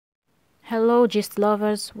Hello gist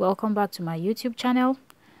lovers, welcome back to my YouTube channel.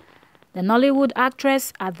 The Nollywood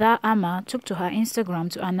actress Amah took to her Instagram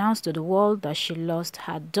to announce to the world that she lost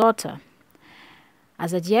her daughter.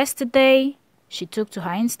 As of yesterday, she took to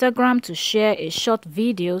her Instagram to share a short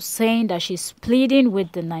video saying that she's pleading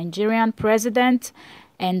with the Nigerian president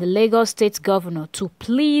and the Lagos state governor to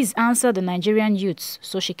please answer the Nigerian youths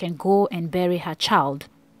so she can go and bury her child.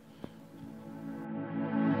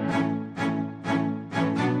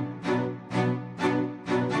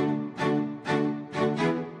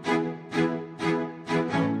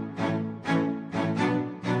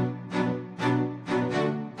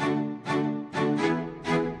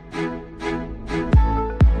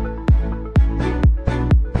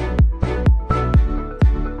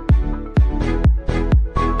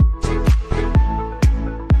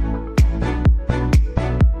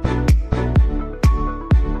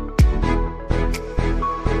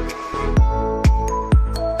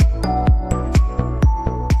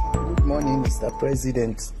 Mr.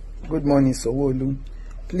 President, good morning, Sowolu.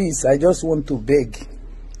 Please, I just want to beg.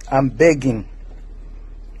 I'm begging.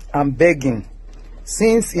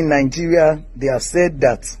 Since in Nigeria, they have said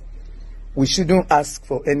that we shouldn't ask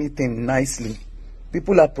for anything nicely.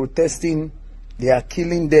 People are protesting. They are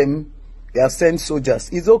killing them. They have sent soldiers.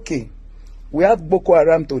 It's okay. We have Boko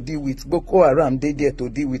Haram to deal with. Boko Haram, they there to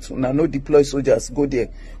deal with. Now, no deploy soldiers. Go there.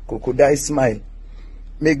 Crocodile smile.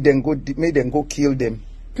 Make them go kill them.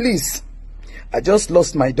 Please. I just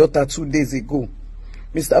lost my daughter 2 days ago.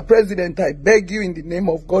 Mr. President, I beg you in the name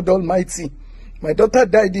of God Almighty. My daughter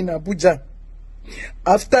died in Abuja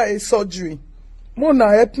after a surgery.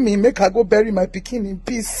 Mona, help me, make her go bury my pikin in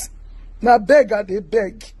peace. Now beg her, they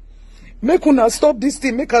beg. Make una stop this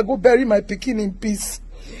thing, make her go bury my pikin in peace.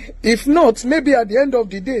 If not, maybe at the end of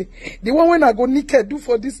the day, the one when I go naked do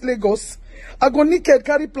for this Lagos, I go naked,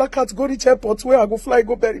 carry placards, go reach airport where I go fly,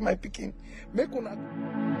 go bury my pikin. Make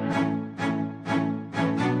una...